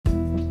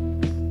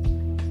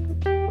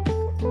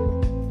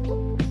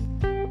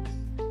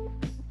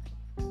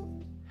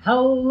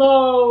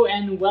Hello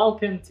and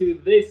welcome to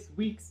this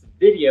week's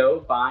video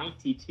by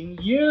Teaching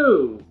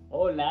You.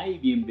 Hola y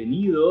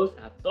bienvenidos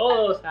a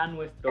todos a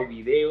nuestro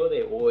video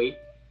de hoy.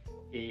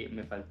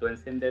 Me faltó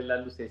encender la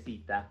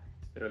lucecita,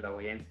 pero la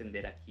voy a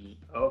encender aquí.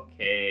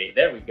 Okay,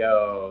 there we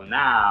go.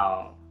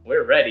 Now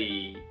we're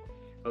ready.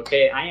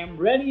 Okay, I am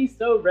ready,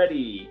 so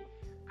ready.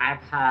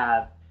 I've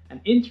had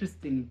an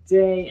interesting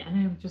day and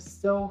I'm just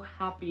so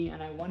happy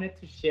and I wanted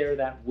to share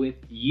that with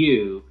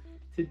you.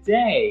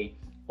 Today,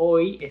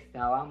 hoy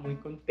estaba muy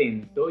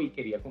contento y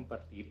quería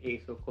compartir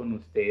eso con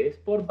ustedes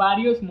por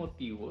varios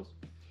motivos.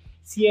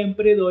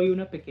 Siempre doy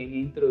una pequeña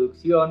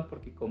introducción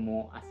porque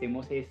como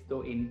hacemos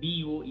esto en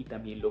vivo y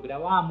también lo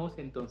grabamos,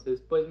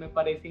 entonces pues me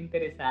parece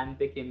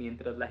interesante que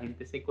mientras la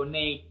gente se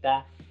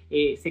conecta,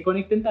 se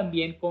conecten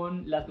también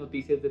con las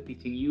noticias de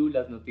Teaching You,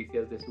 las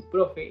noticias de su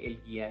profe,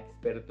 el guía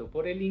experto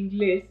por el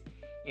inglés,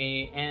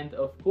 and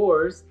of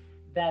course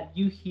that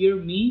you hear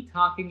me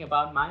talking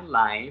about my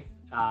life,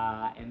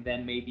 and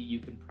then maybe you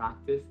can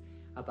practice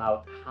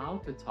about how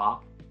to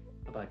talk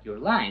about your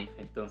life.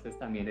 Entonces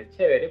también es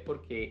chévere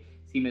porque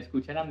si me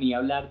escuchan a mí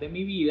hablar de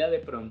mi vida, de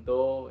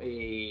pronto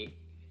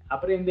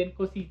aprenden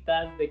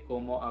cositas de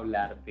cómo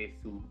hablar de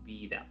su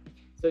vida.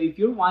 So if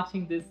you're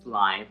watching this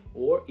live,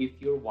 or if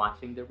you're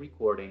watching the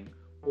recording,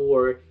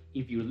 or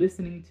if you're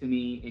listening to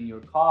me in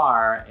your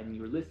car and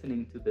you're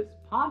listening to this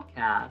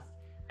podcast,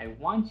 I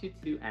want you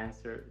to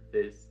answer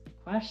this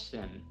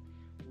question.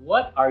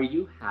 What are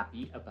you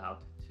happy about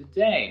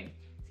today?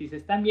 Si se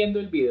están viendo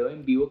el video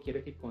en vivo,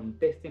 quiero que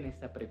contesten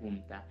esta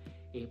pregunta.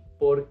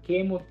 ¿Por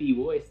qué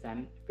motivo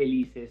están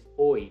felices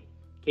hoy?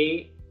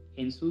 ¿Qué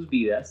en sus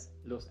vidas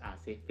los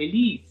hace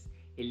feliz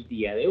el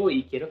día de hoy?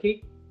 Y quiero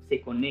que se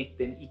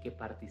conecten y que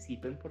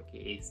participen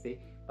porque este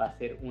va a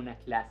ser una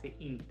clase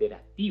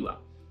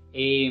interactiva.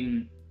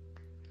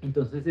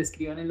 Entonces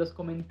escriban en los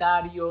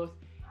comentarios,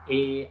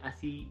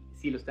 así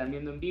si lo están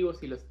viendo en vivo,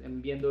 si lo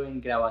están viendo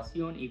en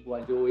grabación,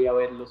 igual yo voy a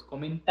ver los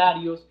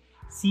comentarios.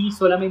 Si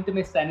solamente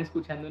me están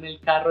escuchando en el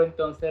carro,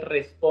 entonces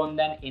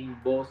respondan en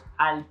voz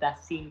alta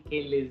sin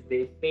que les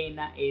dé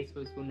pena.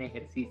 Eso es un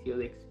ejercicio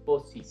de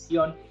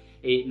exposición.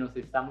 Nos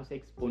estamos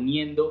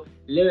exponiendo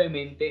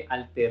levemente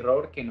al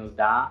terror que nos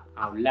da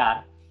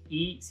hablar.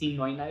 Y si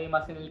no hay nadie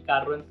más en el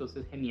carro,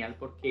 entonces genial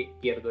porque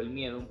pierdo el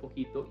miedo un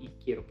poquito y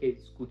quiero que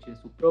escuchen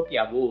su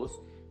propia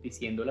voz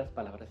diciendo las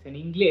palabras en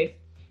inglés.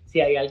 Si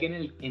hay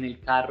alguien en el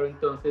carro,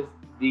 entonces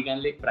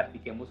díganle,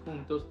 practiquemos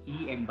juntos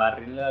y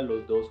embárrenla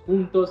los dos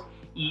juntos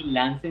y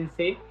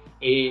láncense.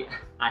 I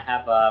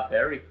have a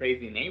very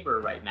crazy neighbor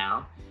right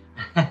now.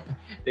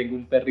 Tengo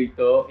un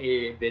perrito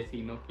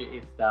vecino que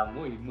está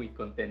muy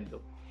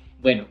contento.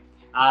 Bueno,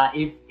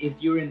 if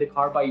you're in the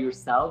car by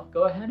yourself,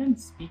 go ahead and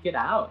speak it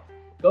out.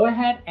 Go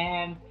ahead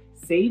and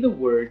say the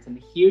words and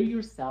hear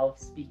yourself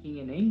speaking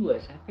in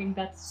English. I think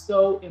that's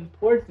so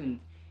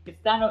important.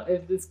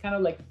 It's this kind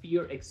of like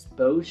fear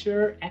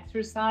exposure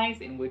exercise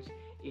in which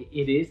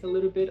it is a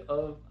little bit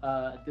of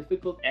a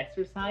difficult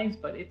exercise,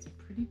 but it's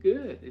pretty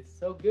good. It's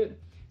so good.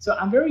 So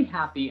I'm very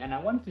happy and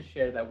I wanted to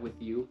share that with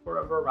you for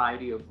a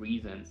variety of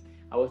reasons.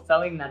 I was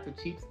telling Natu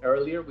Chips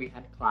earlier, we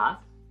had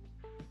class,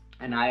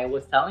 and I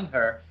was telling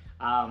her,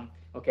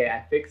 okay,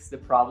 I fixed the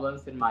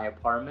problems in my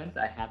apartment.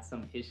 I had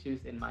some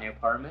issues in my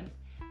apartment.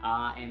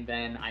 And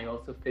then I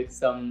also fixed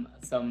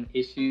some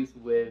issues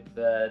with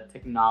the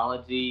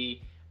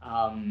technology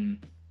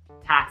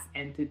tax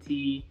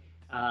entity.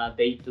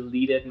 They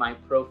deleted my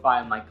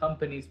profile, my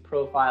company's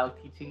profile,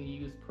 Teaching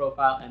You's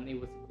profile, and it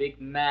was a big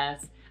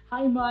mess.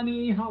 Hi,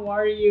 Money, how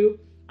are you?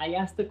 I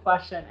asked the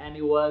question, and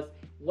it was,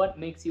 what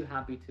makes you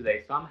happy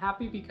today? So I'm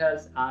happy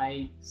because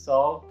I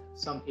solved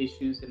some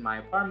issues in my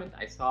apartment.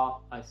 I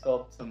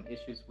solved some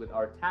issues with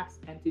our tax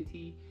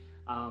entity.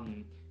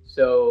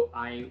 So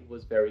I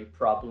was very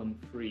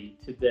problem-free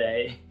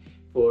today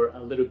for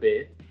a little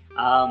bit.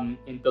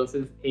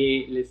 Entonces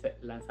les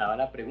lanzaba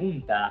la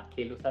pregunta,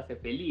 ¿qué los hace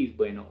feliz?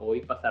 Bueno,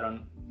 hoy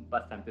pasaron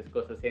bastantes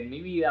cosas en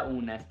mi vida.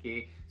 Una es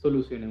que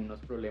solucioné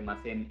unos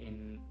problemas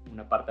en un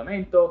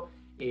apartamento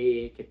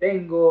que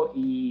tengo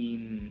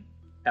y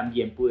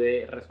también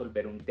pude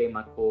resolver un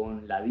tema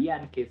con la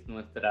DIAN, que es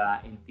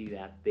nuestra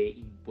entidad de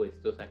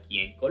impuestos aquí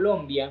en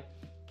Colombia,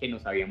 que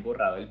nos habían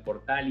borrado el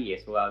portal y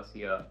eso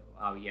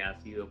había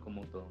sido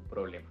como todo un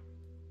problema.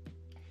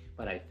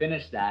 But I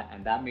finished that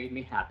and that made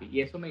me happy.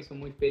 Y eso me hizo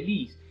muy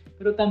feliz.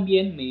 Pero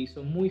también me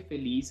hizo muy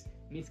feliz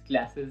mis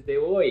clases de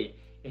hoy.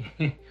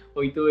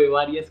 Hoy tuve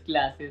varias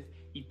clases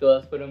y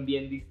todas fueron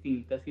bien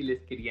distintas y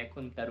les quería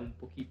contar un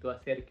poquito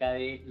acerca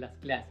de las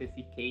clases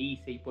y qué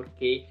hice y por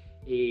qué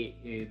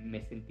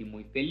me sentí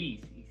muy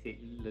feliz.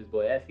 Y les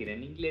voy a decir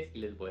en inglés y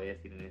les voy a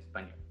decir en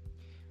español.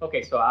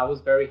 Okay, so I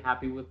was very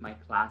happy with my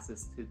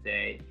classes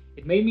today.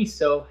 It made me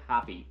so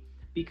happy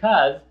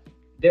because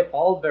they're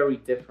all very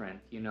different,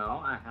 you know.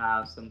 I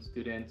have some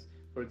students,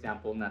 for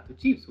example, Natu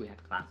Chips, we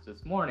had class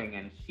this morning,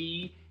 and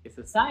she is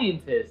a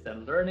scientist,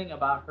 and learning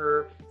about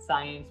her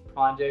science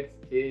projects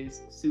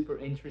is super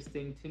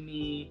interesting to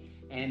me,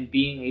 and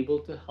being able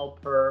to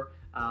help her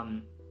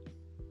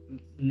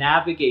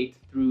navigate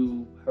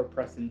through her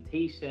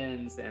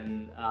presentations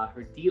and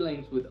her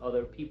dealings with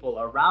other people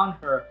around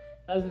her.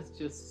 That is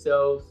just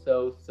so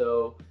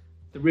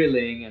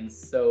thrilling and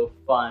so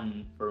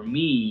fun for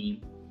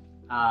me.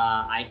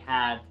 I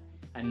had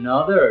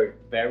another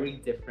very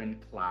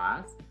different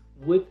class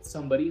with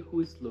somebody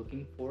who is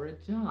looking for a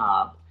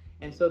job.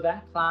 And so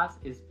that class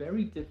is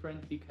very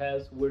different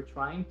because we're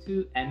trying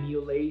to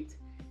emulate,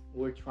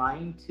 we're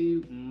trying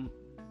to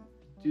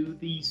do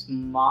these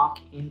mock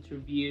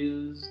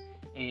interviews.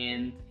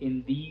 And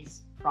in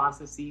these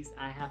processes,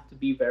 I have to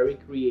be very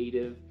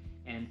creative,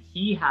 and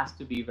he has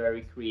to be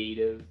very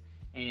creative.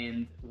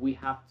 And we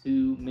have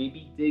to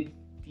maybe dig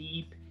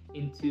deep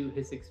into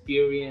his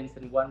experience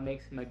and what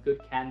makes him a good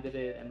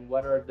candidate and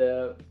what are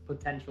the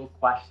potential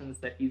questions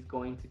that he's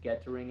going to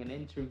get during an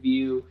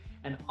interview,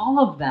 and all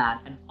of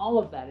that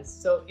is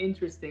so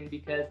interesting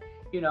because,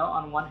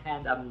 on one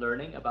hand, I'm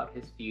learning about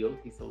his field.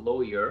 He's a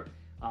lawyer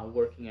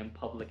working in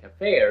public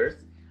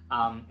affairs,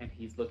 and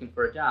he's looking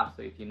for a job,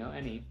 so if you know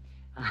any.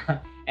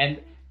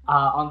 And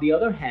on the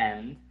other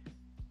hand,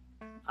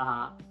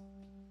 I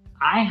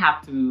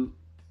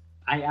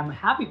am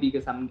happy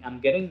because I'm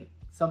getting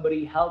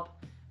somebody help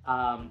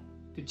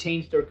to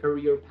change their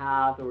career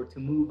path or to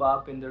move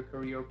up in their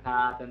career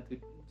path and to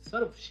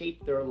sort of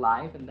shape their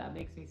life, and that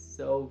makes me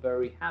so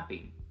very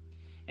happy.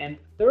 And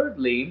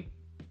thirdly,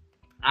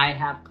 I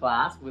have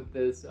class with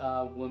this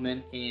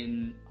woman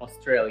in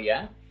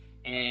Australia,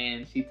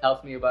 and she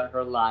tells me about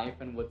her life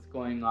and what's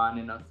going on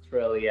in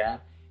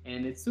Australia.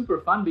 And it's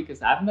super fun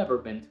because I've never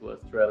been to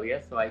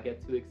Australia, so I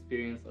get to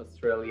experience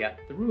Australia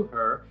through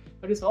her.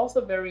 But it's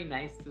also very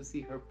nice to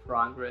see her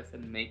progress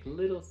and make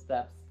little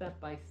steps, step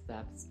by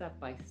step,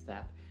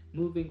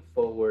 moving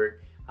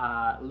forward,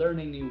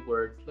 learning new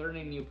words,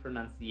 learning new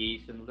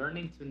pronunciation,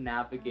 learning to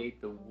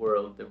navigate the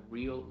world, the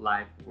real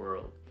life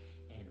world.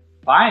 And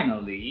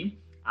finally,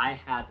 I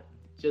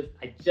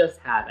just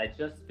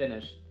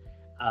finished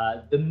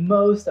the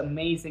most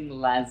amazing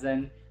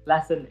lesson.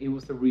 It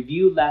was a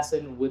review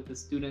lesson with the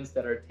students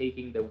that are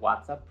taking the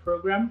WhatsApp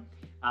program.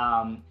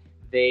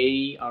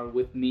 They are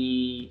with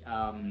me.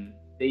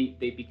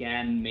 They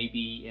began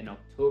maybe in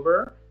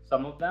October,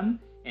 some of them,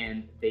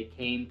 and they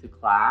came to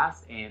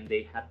class and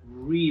they had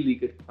really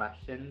good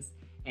questions.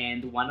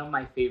 And one of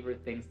my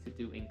favorite things to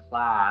do in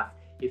class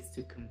is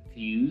to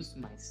confuse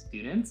my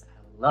students.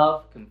 I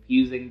love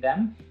confusing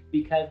them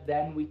because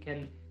then we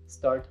can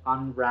start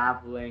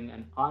unraveling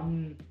and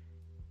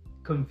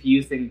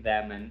confusing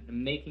them and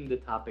making the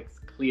topics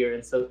clear.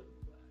 And so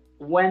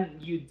when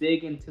you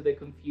dig into the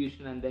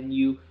confusion and then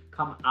you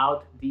come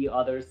out the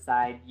other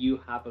side, you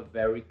have a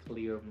very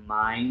clear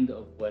mind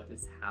of what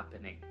is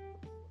happening.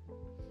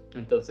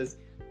 Entonces,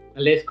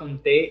 les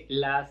conté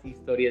las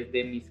historias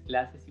de mis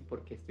clases y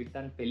por qué estoy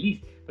tan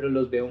feliz, pero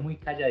los veo muy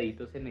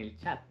calladitos en el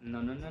chat.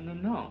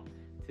 No.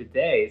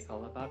 Today is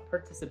all about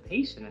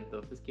participation.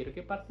 Entonces quiero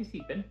que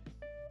participen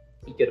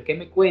y quiero que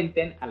me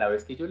cuenten a la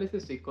vez que yo les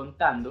estoy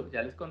contando.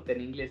 Ya les conté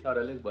en inglés,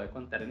 ahora les voy a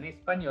contar en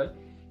español.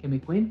 Que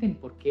me cuenten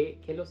por qué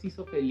los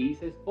hizo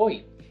felices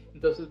hoy.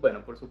 Entonces,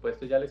 bueno, por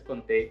supuesto ya les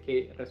conté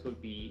que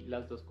resolví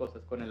las dos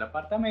cosas con el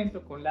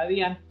apartamento, con la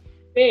DIAN,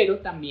 pero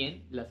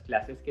también las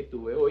clases que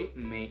tuve hoy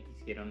me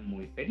hicieron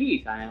muy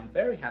feliz. I am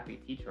very happy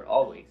teacher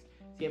always.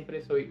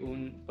 Siempre soy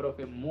un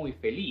profe muy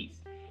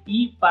feliz.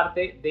 Y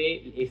parte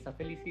de esta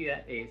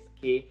felicidad es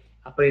que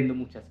aprendo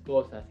muchas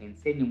cosas,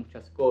 enseño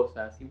muchas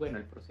cosas y bueno,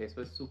 el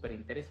proceso es súper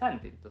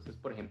interesante. Entonces,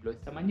 por ejemplo,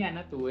 esta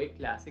mañana tuve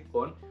clase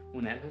con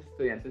una de las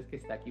estudiantes que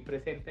está aquí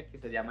presente, que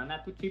se llama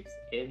Natu Chips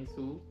en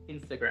su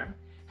Instagram.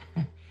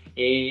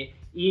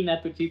 Y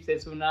Natu Chips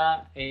es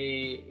una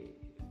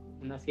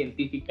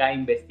científica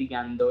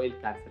investigando el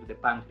cáncer de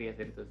páncreas,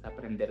 entonces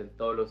aprender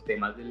todos los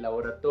temas del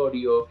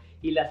laboratorio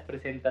y las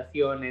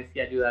presentaciones y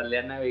ayudarle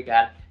a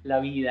navegar la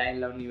vida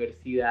en la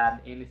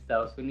universidad en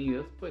Estados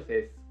Unidos, pues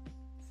es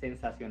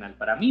sensacional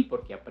para mí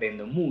porque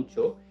aprendo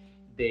mucho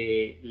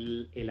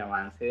del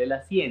avance de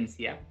la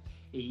ciencia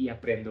y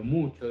aprendo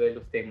mucho de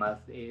los temas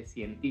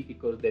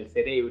científicos del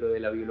cerebro, de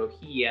la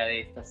biología,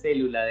 de esta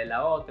célula, de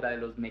la otra, de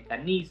los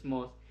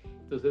mecanismos.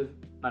 Entonces,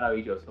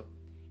 maravilloso.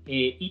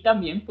 Y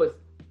también pues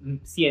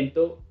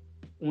siento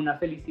una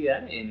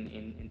felicidad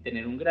en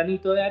tener un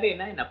granito de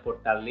arena, en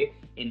aportarle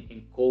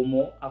en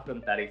cómo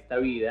afrontar esta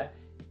vida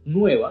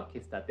nueva que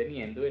está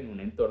teniendo en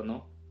un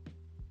entorno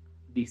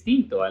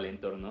distinto al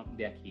entorno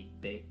de aquí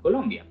de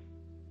Colombia.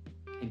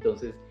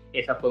 Entonces,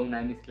 esa fue una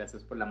de mis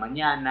clases por la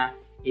mañana.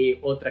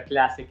 Otra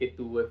clase que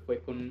tuve fue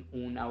con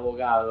un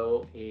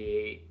abogado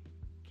que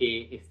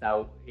está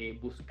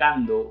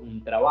buscando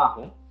un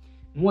trabajo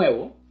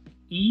nuevo.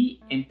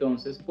 Y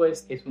entonces,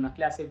 pues, es una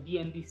clase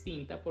bien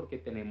distinta porque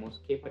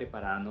tenemos que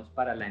prepararnos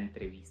para la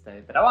entrevista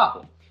de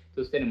trabajo.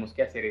 Entonces, tenemos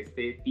que hacer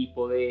este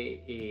tipo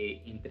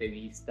de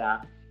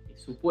entrevista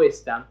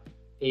supuesta,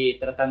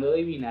 tratando de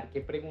adivinar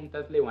qué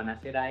preguntas le van a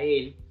hacer a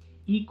él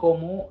y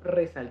cómo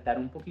resaltar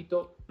un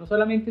poquito, no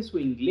solamente su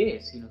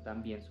inglés, sino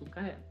también su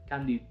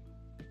candidacy.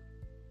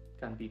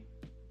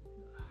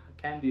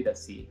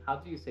 How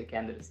do you say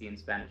candidacy in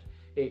Spanish?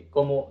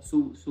 como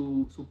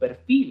su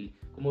perfil,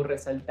 como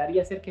resaltar y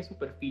hacer que su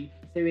perfil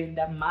se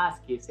venda más,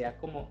 que sea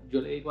como,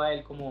 yo le digo a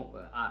él como,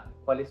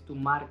 ¿cuál es tu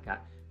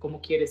marca?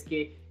 ¿Cómo quieres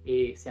que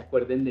se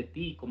acuerden de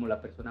ti? Como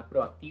la persona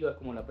proactiva,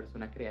 como la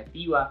persona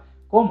creativa,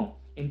 ¿cómo?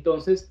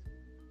 Entonces,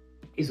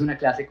 es una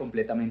clase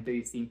completamente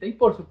distinta y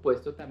por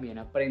supuesto también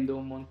aprendo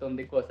un montón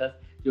de cosas.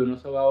 Yo no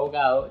soy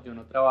abogado, yo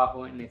no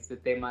trabajo en este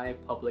tema de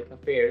public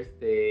affairs,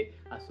 de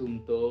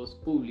asuntos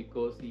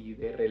públicos y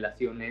de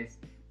relaciones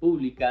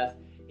públicas,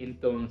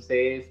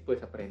 entonces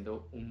pues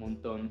aprendo un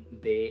montón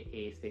de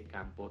ese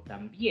campo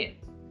también.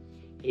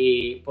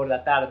 Por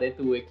la tarde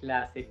tuve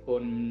clase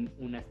con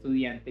una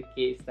estudiante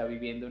que está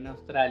viviendo en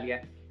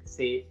Australia,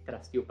 se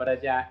trasteó para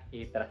allá,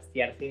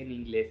 trastearse en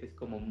inglés es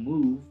como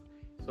move,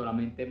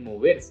 solamente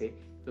moverse,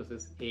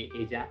 entonces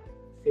ella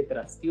se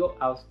trasteó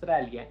a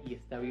Australia y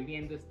está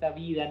viviendo esta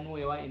vida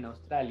nueva en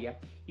Australia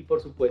y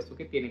por supuesto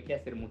que tiene que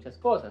hacer muchas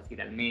cosas,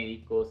 ir al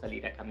médico,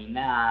 salir a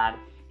caminar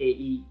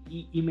y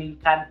me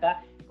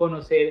encanta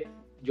conocer.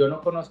 Yo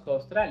no conozco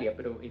Australia,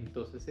 pero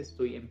entonces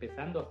estoy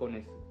empezando a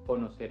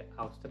conocer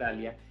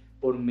Australia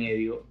por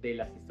medio de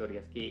las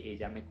historias que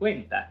ella me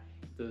cuenta.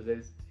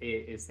 Entonces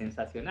es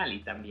sensacional y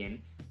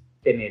también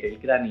tener el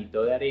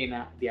granito de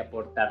arena de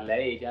aportarle a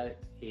ella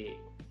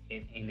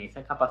en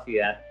esa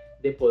capacidad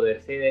de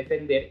poderse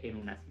defender en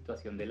una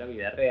situación de la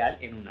vida real,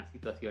 en una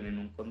situación, en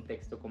un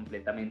contexto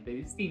completamente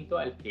distinto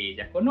al que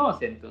ella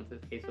conoce.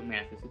 Entonces eso me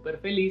hace súper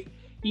feliz.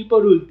 Y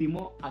por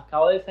último,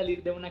 acabo de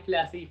salir de una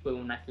clase y fue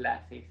una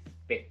clase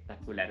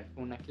espectacular.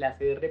 Fue una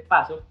clase de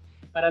repaso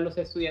para los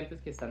estudiantes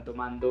que están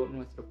tomando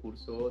nuestro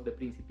curso de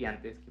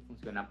principiantes que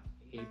funciona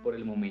por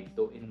el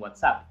momento en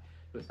WhatsApp.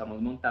 Lo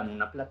estamos montando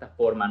una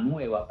plataforma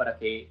nueva para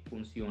que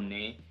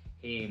funcione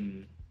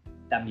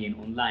también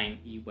online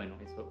y bueno,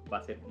 eso va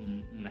a ser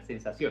una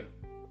sensación.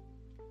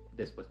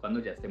 Después cuando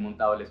ya esté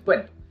montado les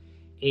cuento.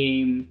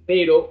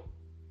 Pero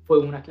fue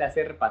una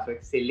clase de repaso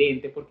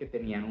excelente porque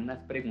tenían unas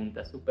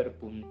preguntas súper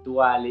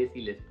puntuales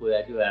y les pude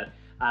ayudar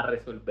a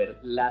resolver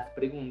las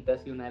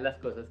preguntas. Y una de las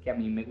cosas que a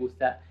mí me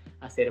gusta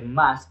hacer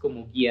más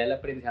como guía del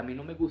aprendizaje, a mí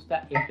no me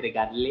gusta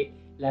entregarle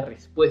la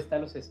respuesta a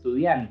los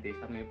estudiantes.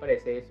 A mí me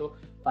parece eso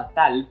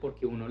fatal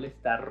porque uno le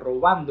está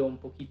robando un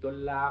poquito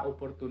la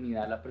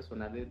oportunidad a la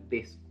persona de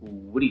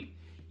descubrir.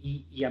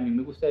 Y a mí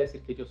me gusta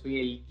decir que yo soy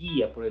el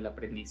guía por el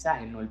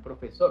aprendizaje, no el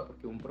profesor,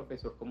 porque un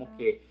profesor como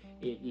que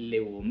le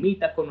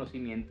vomita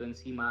conocimiento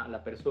encima a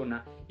la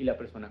persona y la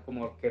persona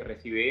como que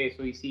recibe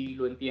eso y sí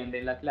lo entiende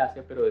en la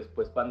clase, pero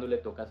después cuando le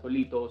toca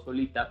solito o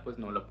solita, pues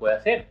no lo puede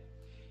hacer.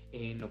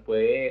 No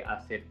puede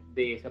hacer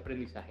de ese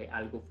aprendizaje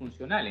algo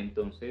funcional.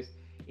 Entonces,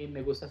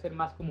 me gusta ser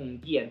más como un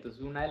guía.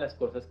 Entonces, una de las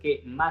cosas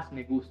que más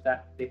me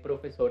gusta de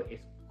profesor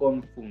es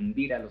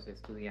confundir a los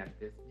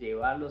estudiantes,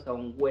 llevarlos a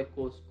un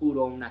hueco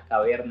oscuro, a una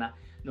caverna,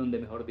 donde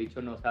mejor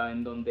dicho no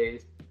saben dónde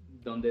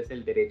es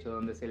el derecho,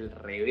 dónde es el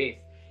revés.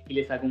 Y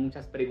les hago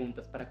muchas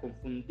preguntas para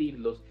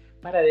confundirlos,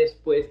 para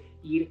después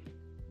ir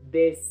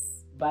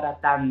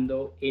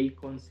desbaratando el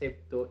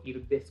concepto,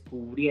 ir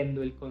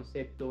descubriendo el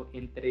concepto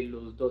entre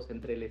los dos,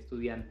 entre el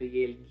estudiante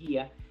y el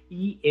guía,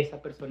 y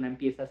esa persona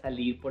empieza a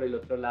salir por el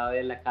otro lado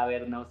de la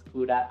caverna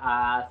oscura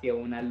hacia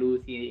una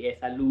luz y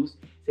esa luz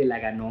se la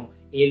ganó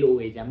él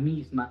o ella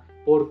misma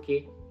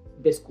porque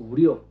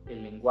descubrió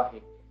el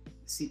lenguaje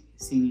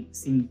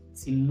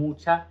sin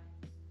mucha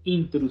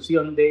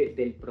intrusión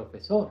del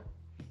profesor.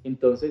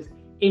 Entonces,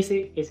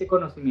 ese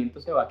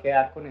conocimiento se va a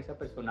quedar con esa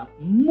persona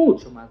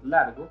mucho más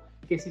largo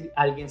que si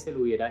alguien se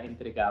lo hubiera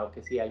entregado,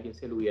 que si alguien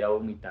se lo hubiera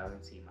vomitado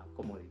encima,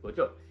 como digo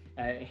yo.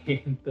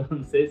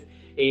 Entonces,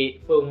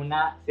 fue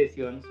una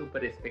sesión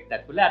súper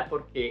espectacular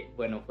porque,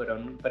 bueno,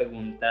 fueron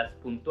preguntas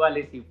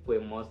puntuales y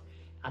fuimos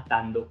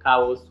atando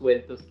cabos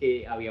sueltos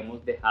que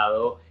habíamos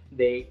dejado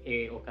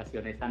de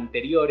ocasiones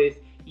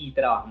anteriores y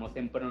trabajamos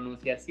en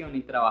pronunciación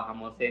y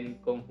trabajamos en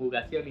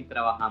conjugación y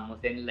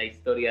trabajamos en la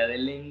historia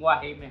del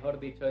lenguaje y mejor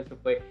dicho eso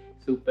fue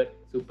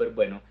súper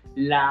bueno.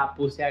 La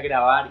puse a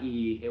grabar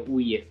y dije,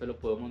 uy, esto lo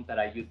puedo montar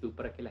a YouTube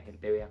para que la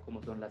gente vea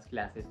cómo son las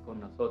clases con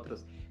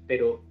nosotros,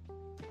 pero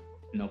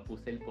no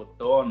puse el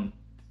botón,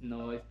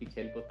 no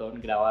espiché el botón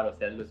grabar, o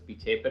sea, lo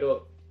espiché,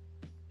 pero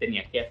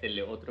tenía que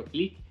hacerle otro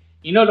clic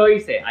y no lo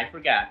hice, I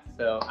forgot.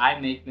 So I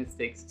make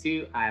mistakes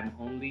too, I'm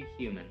only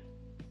human.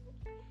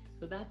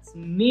 So that's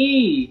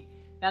me,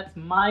 that's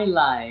my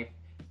life,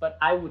 but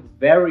I would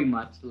very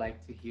much like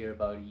to hear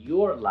about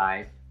your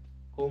life.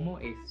 ¿Cómo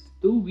es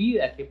tu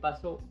vida? ¿Qué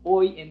pasó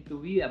hoy en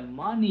tu vida?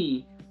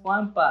 Money,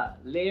 Juanpa,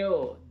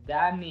 Leo,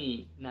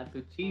 Dani,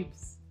 Natu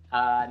Chips,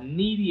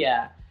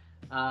 Nidia,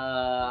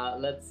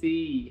 let's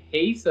see,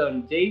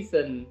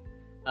 Jason,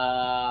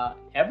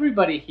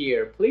 everybody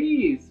here,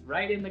 please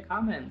write in the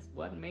comments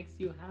what makes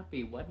you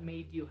happy, what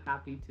made you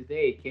happy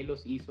today, qué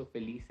los hizo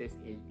felices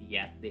el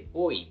día de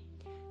hoy.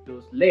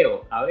 Los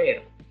leo, a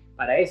ver,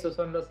 para eso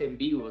son los en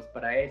vivos,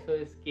 para eso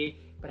es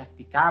que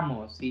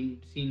practicamos. Si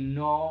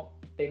no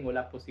tengo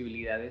la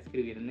posibilidad de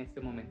escribir en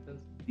este momento,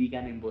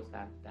 digan en voz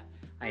alta,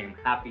 I am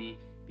happy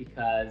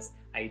because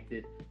I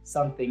did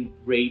something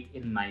great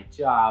in my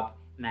job.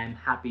 and I'm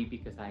happy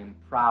because I'm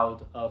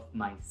proud of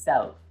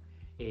myself.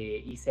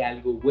 Hice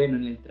algo bueno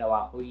en el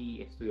trabajo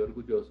y estoy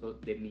orgulloso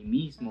de mí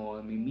mismo o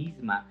de mí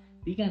misma.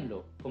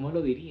 Díganlo, ¿cómo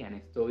lo dirían?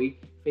 Estoy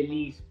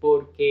feliz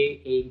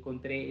porque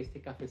encontré este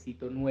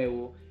cafecito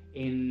nuevo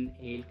en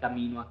el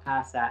camino a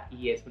casa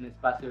y es un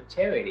espacio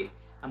chévere.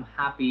 I'm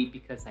happy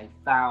because I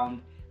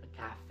found a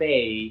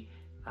cafe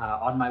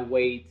on my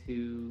way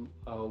to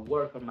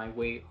work, on my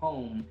way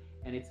home,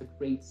 and it's a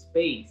great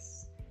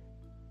space.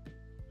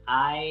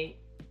 I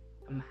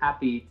am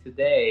happy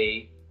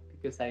today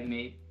because I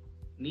made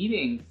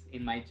meetings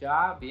in my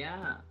job.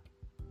 Yeah.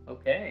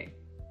 Okay.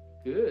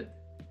 Good.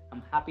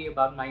 I'm happy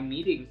about my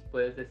meetings,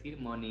 puedes decir,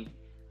 Moni.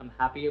 I'm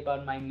happy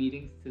about my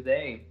meetings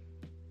today.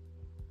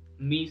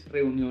 Mis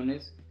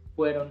reuniones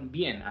fueron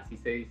bien, así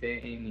se dice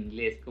en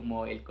inglés,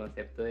 como el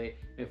concepto de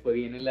me fue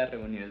bien en las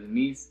reuniones.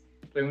 Mis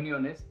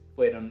reuniones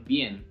fueron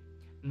bien.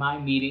 My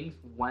meetings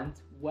went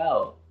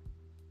well.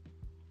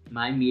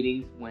 My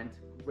meetings went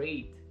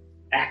great.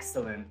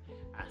 Excellent.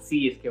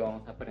 Así es que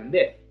vamos a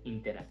aprender,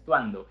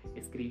 interactuando,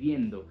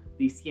 escribiendo,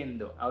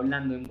 diciendo,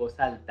 hablando en voz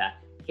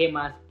alta. ¿Qué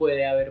más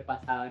puede haber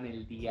pasado en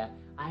el día?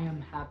 I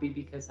am happy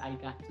because I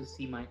got to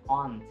see my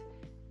aunt.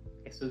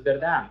 Eso es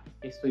verdad.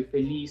 Estoy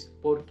feliz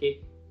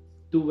porque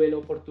tuve la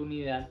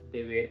oportunidad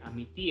de ver a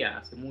mi tía.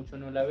 Hace mucho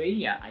no la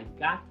veía. I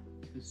got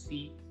to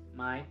see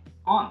my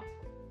aunt.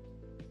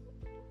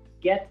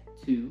 Get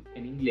to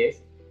en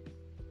inglés.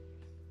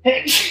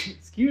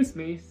 Excuse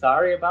me,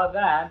 sorry about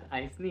that.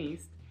 I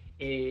sneezed.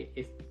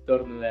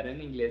 Estornudar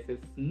en inglés es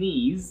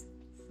sneeze,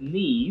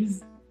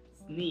 sneeze,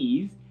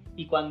 sneeze.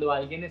 Y cuando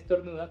alguien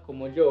estornuda,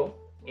 como yo,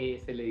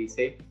 se le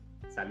dice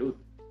salud.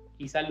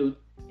 Y salud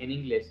en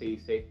inglés se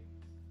dice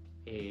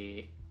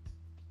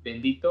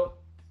bendito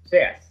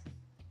seas.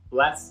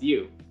 Bless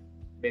you.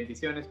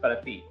 Bendiciones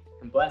para ti.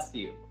 And bless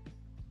you.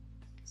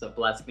 So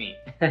bless me.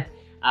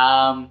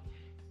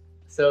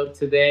 So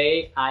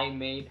today I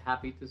made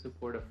happy to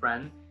support a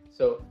friend.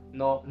 So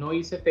no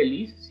hice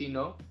feliz,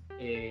 sino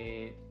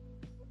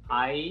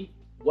I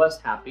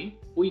was happy,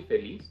 fui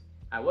feliz.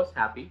 I was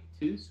happy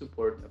to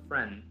support a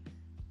friend.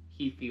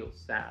 He feels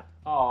sad.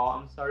 Oh,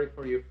 I'm sorry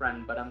for your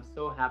friend, but I'm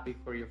so happy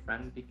for your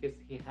friend because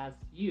he has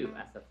you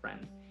as a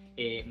friend.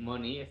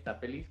 Moni está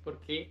feliz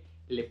porque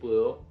le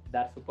pudo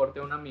dar soporte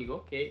a un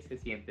amigo que se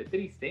siente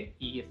triste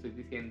y estoy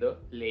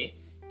diciéndole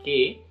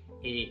que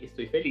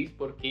estoy feliz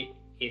porque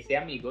ese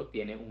amigo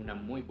tiene una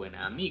muy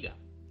buena amiga.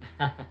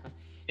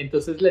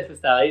 Entonces les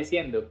estaba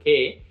diciendo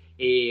que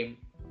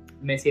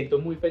me siento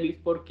muy feliz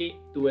porque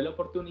tuve la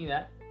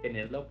oportunidad,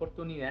 tener la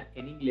oportunidad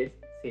en inglés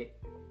se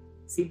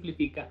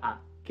simplifica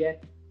a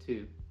get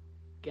to.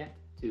 Get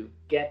to.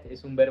 Get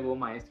es un verbo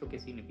maestro que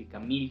significa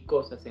 1000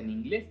 cosas en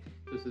inglés.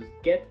 Entonces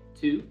get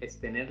to es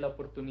tener la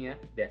oportunidad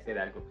de hacer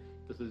algo.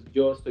 Entonces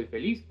yo estoy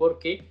feliz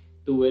porque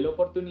tuve la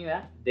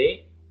oportunidad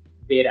de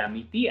ver a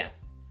mi tía.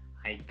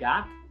 I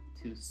got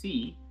to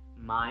see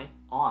my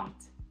aunt.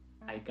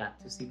 I got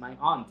to see my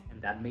aunt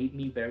and that made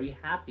me very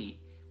happy.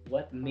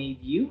 What made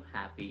you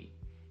happy?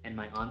 And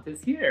my aunt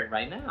is here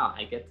right now.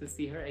 I get to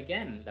see her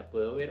again. La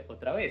puedo ver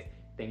otra vez.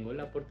 Tengo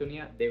la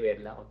oportunidad de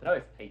verla otra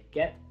vez. I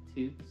get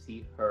to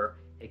see her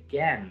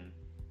again.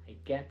 I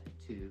get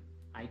to.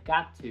 I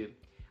got to.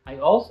 I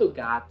also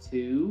got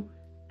to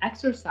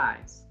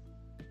exercise.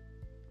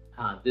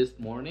 This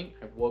morning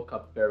I woke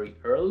up very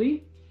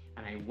early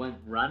and I went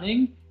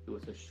running. It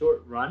was a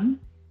short run,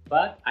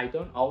 but I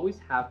don't always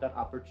have that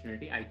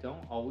opportunity. I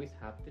don't always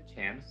have the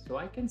chance. So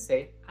I can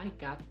say I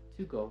got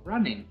to go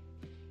running.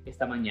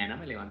 Esta mañana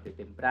me levanté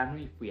temprano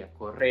y fui a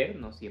correr.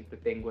 No siempre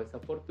tengo esa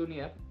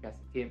oportunidad,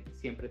 casi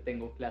siempre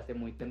tengo clase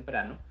muy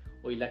temprano.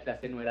 Hoy la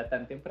clase no era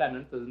tan temprano,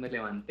 entonces me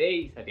levanté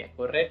y salí a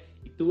correr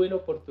y tuve la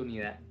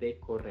oportunidad de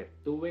correr.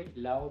 Tuve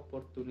la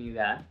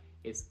oportunidad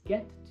es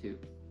get to.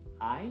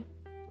 I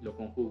lo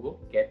conjugo,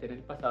 get en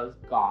el pasado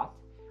es got.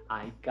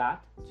 I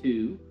got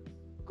to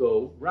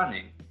go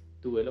running.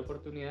 Tuve la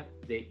oportunidad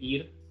de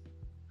ir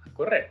a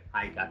correr.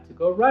 I got to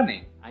go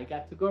running. I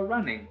got to go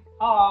running.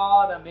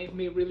 Oh, that made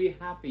me really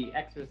happy.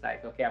 Exercise.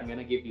 Okay, I'm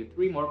gonna give you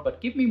 3 more,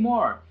 but give me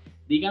more.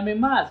 Dígame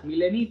más.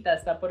 Milenita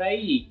está por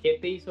ahí. ¿Qué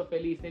te hizo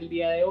feliz el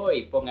día de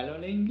hoy? Póngalo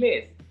en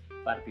inglés.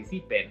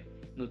 Participen.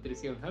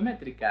 Nutrición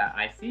geométrica.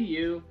 I see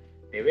you.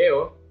 Te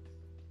veo.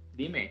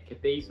 Dime, ¿qué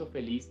te hizo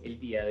feliz el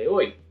día de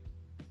hoy?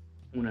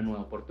 Una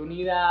nueva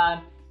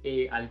oportunidad,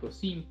 algo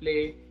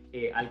simple,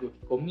 algo que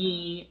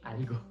comí,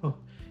 algo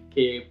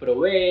que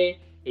probé,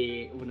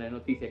 una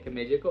noticia que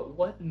me llegó.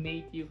 What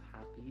made you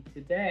happy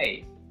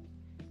today?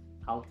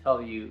 I'll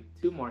tell you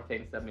 2 more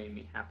things that made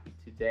me happy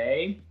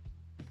today.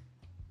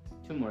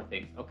 2 more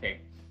things.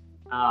 Okay.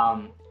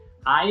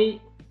 I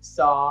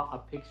saw a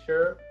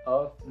picture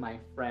of my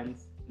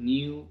friend's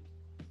new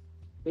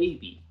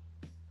baby.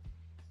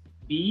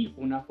 Vi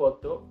una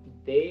foto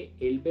de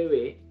el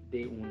bebé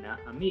de una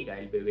amiga,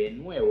 el bebé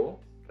nuevo,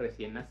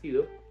 recién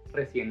nacido.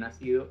 Recién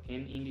nacido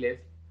en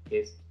inglés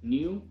es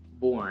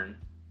newborn.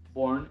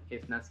 Born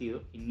es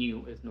nacido y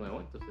new es nuevo,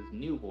 entonces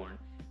newborn.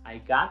 I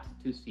got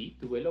to see,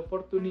 tuve la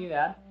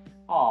oportunidad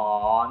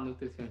Oh,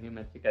 nutrición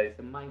geométrica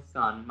dice my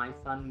son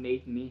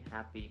made me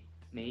happy.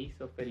 Me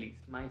hizo feliz.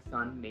 My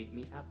son made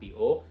me happy.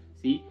 O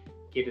si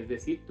quieres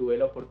decir, tuve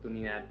la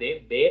oportunidad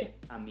de ver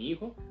a mi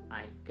hijo.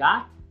 I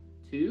got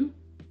to,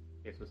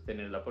 eso es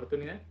tener la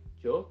oportunidad.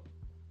 Yo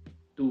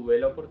tuve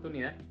la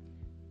oportunidad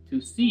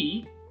to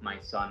see my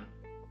son.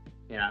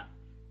 Yeah,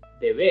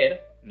 de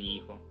ver mi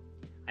hijo.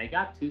 I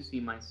got to see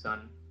my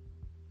son.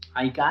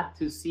 I got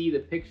to see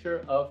the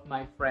picture of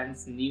my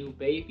friend's new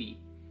baby.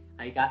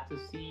 I got to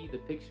see the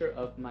picture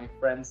of my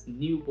friend's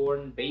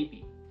newborn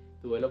baby.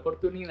 Tuve la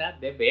oportunidad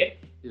de ver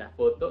la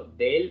foto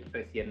del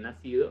recién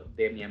nacido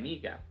de mi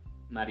amiga.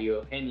 María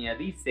Eugenia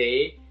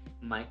dice,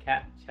 my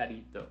cat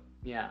Charito.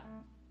 Yeah,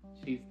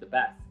 she's the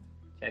best.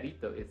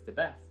 Charito is the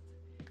best.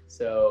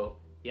 So,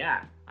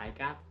 yeah, I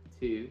got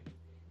to.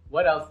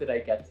 What else did I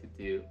get to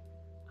do?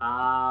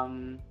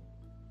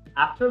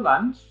 After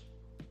lunch,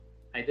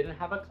 I didn't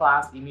have a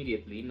class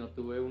immediately. No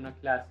tuve una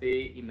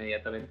clase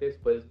inmediatamente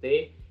después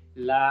de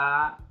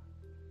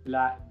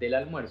del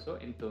almuerzo,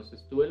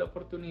 entonces tuve la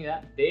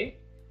oportunidad de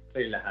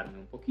relajarme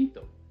un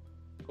poquito.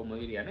 ¿Cómo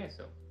dirían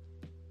eso?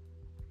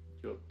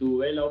 Yo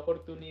tuve la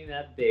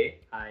oportunidad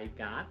de, I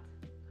got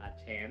a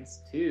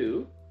chance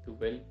to,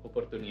 tuve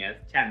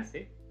oportunidad,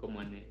 chance,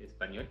 como en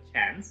español,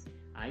 chance.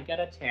 I got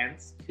a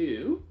chance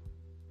to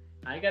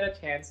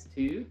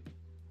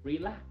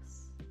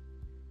relax.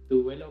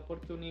 Tuve la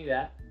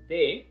oportunidad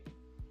de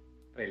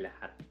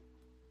relajarme.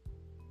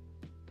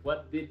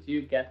 What did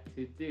you get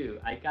to do?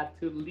 I got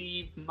to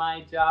leave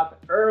my job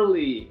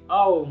early.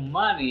 Oh,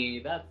 money,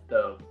 that's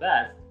the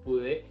best.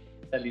 Pude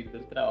salir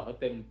del trabajo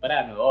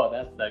temprano. Oh,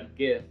 that's a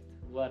gift.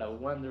 What a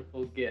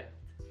wonderful gift.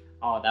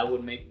 Oh, that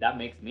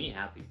makes me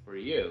happy for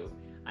you.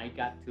 I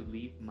got to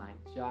leave my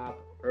job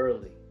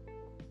early.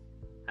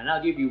 And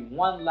I'll give you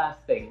one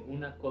last thing,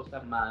 una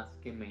cosa más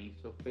que me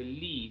hizo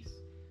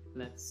feliz.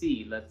 Let's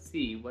see,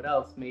 what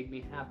else made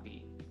me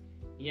happy?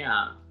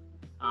 Yeah,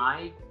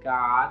 I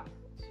got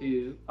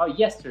to,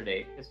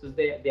 yesterday, this was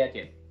de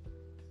ayer.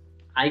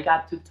 I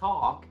got to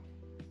talk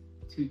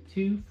to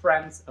 2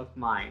 friends of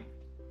mine.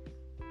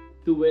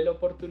 Tuve la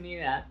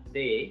oportunidad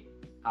de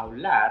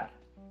hablar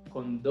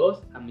con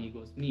 2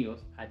 amigos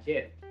míos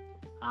ayer.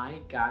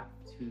 I got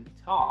to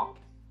talk.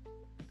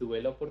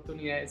 Tuve la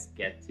oportunidad es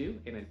get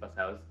to, en el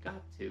pasado es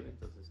got to.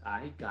 Entonces,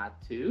 I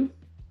got to,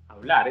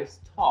 hablar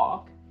es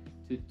talk,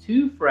 to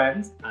 2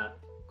 friends,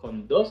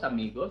 con 2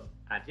 amigos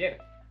ayer.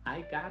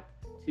 I got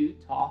to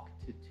talk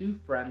to 2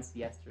 friends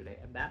yesterday,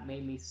 and that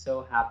made me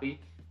so happy.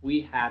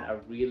 We had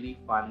a really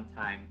fun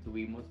time.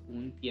 Tuvimos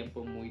un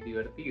tiempo muy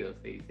divertido.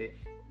 Se dice,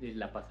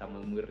 la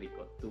pasamos muy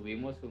rico.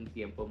 Tuvimos un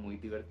tiempo muy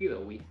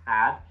divertido. We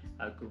had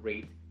a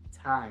great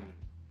time.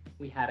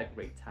 We had a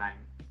great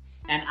time.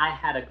 And I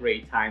had a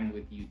great time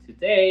with you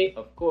today,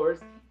 of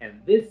course,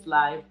 and this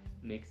live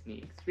makes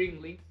me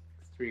extremely,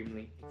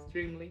 extremely,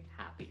 extremely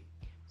happy.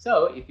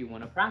 So if you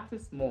want to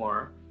practice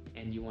more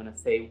and you want to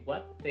say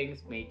what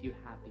things made you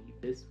happy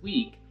this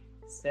week,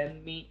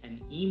 send me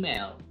an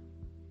email.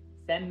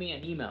 Send me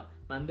an email.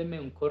 Mándenme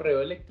un correo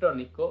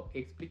electrónico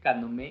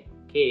explicándome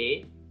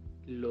qué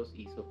los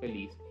hizo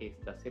feliz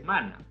esta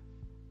semana.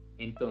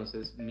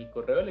 Entonces, mi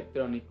correo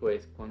electrónico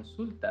es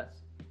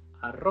consultas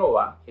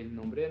 @ el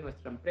nombre de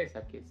nuestra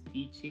empresa, que es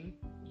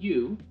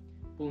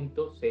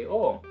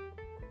teachingyou.co.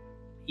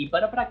 Y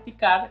para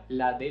practicar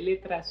la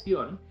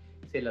deletración,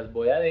 se las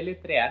voy a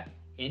deletrear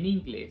en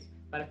inglés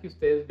para que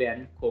ustedes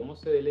vean cómo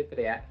se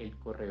deletrea el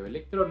correo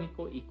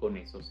electrónico y con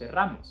eso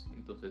cerramos.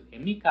 Entonces,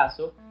 en mi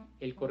caso,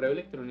 el correo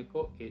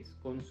electrónico es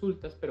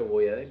consultas, pero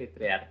voy a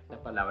deletrear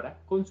la palabra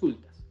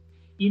consultas.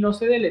 Y no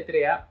se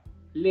deletrea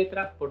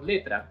letra por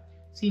letra,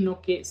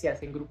 sino que se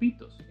hacen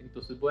grupitos.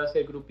 Entonces voy a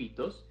hacer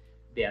grupitos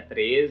de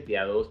A3, de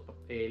A2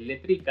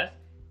 letricas.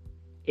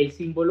 El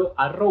símbolo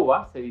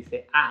 @ se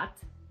dice @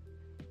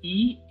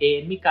 y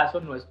en mi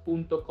caso no es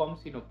 .com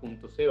sino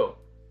 .co.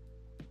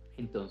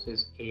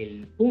 Entonces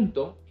el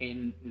punto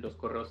en los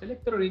correos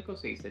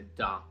electrónicos se dice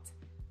dot.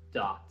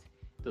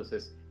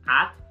 Entonces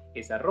 @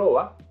 es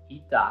 @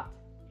 y dot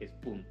es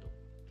punto.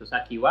 Entonces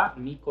aquí va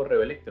mi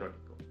correo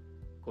electrónico.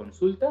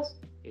 Consultas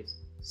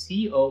es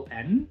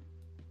CONSULTAS.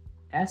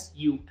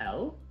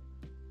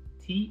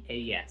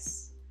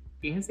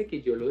 Fíjense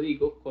que yo lo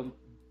digo con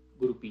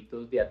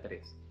grupitos de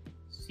A3.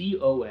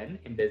 CON,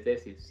 en vez de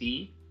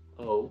decir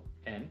CON,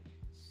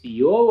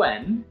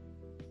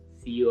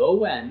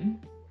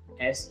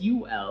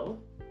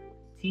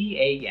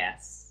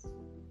 SULTAS.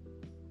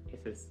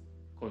 Ese es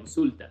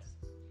consultas.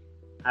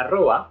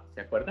 @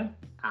 ¿se acuerdan?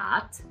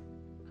 At.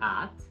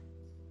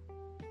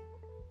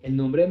 El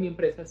nombre de mi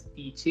empresa es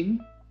Teaching,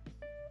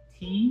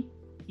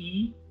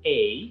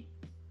 TEACHING.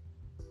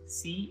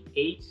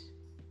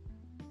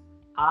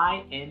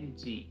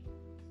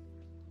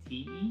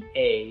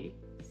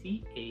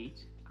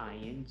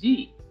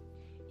 TEACHING.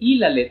 Y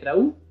la letra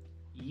U,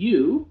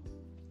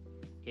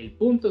 el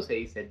punto se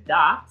dice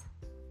dot,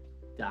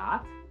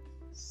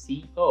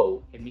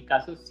 CO. En mi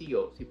caso es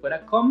CO. Si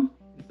fuera com,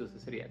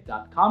 entonces sería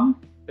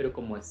 .com, pero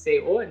como es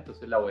CO,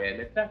 entonces la voy a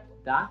deletrear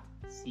 .co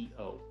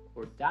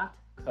o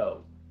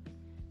 .co.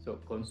 So,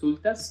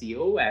 consulta,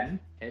 consulta,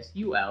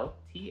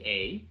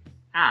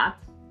 at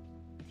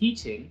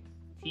teaching,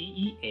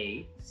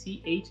 teaching,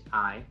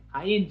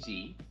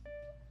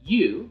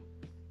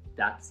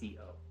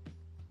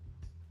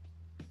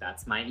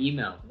 That's my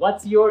email.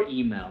 What's your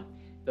email?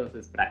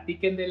 Entonces,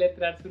 practiquen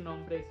deletrear su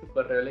nombre, su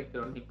correo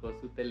electrónico,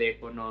 su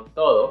teléfono,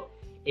 todo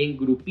en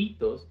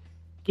grupitos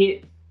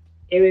que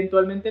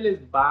eventualmente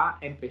les va a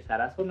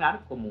empezar a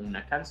sonar como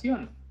una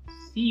canción.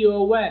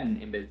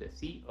 C-O-N en vez de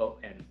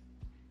C-O-N.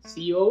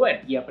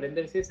 C-O-N. Y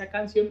aprenderse esa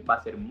canción va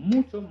a ser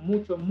mucho,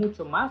 mucho,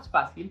 mucho más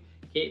fácil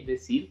que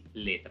decir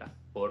letra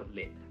por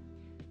letra.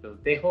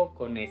 Los dejo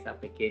con esa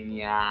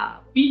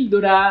pequeña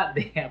píldora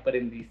de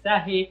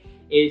aprendizaje,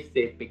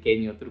 este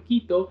pequeño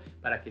truquito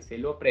para que se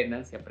lo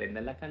aprendan, se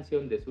aprendan la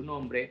canción de su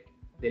nombre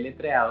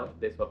deletreado,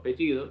 de su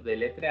apellido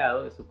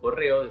deletreado, de su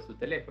correo, de su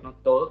teléfono,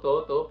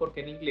 todo,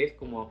 porque en inglés,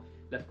 como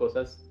las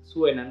cosas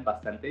suenan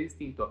bastante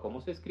distinto a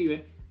cómo se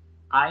escriben,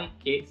 hay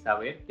que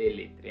saber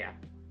deletrear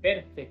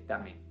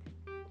perfectamente.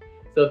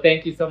 So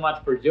thank you so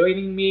much for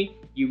joining me.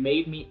 You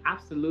made me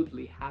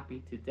absolutely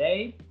happy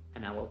today.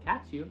 And I will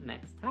catch you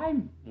next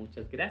time.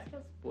 Muchas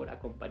gracias por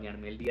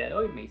acompañarme el día de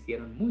hoy. Me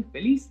hicieron muy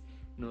feliz.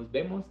 Nos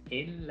vemos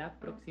en la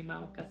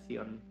próxima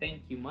ocasión.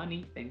 Thank you,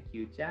 Money. Thank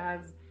you,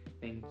 Jazz.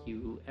 Thank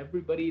you,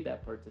 everybody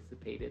that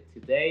participated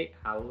today.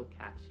 I will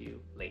catch you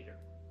later.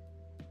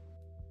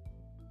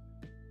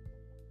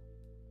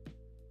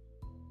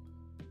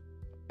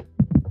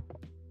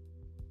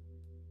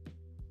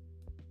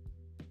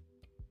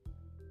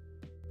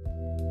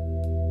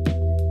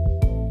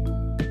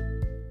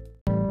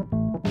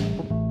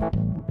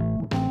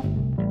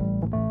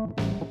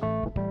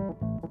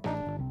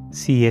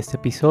 Si este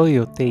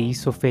episodio te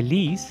hizo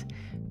feliz,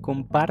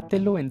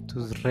 compártelo en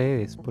tus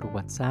redes por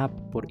WhatsApp,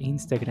 por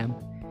Instagram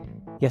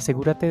y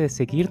asegúrate de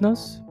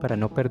seguirnos para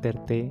no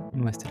perderte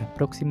nuestra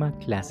próxima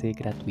clase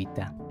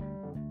gratuita.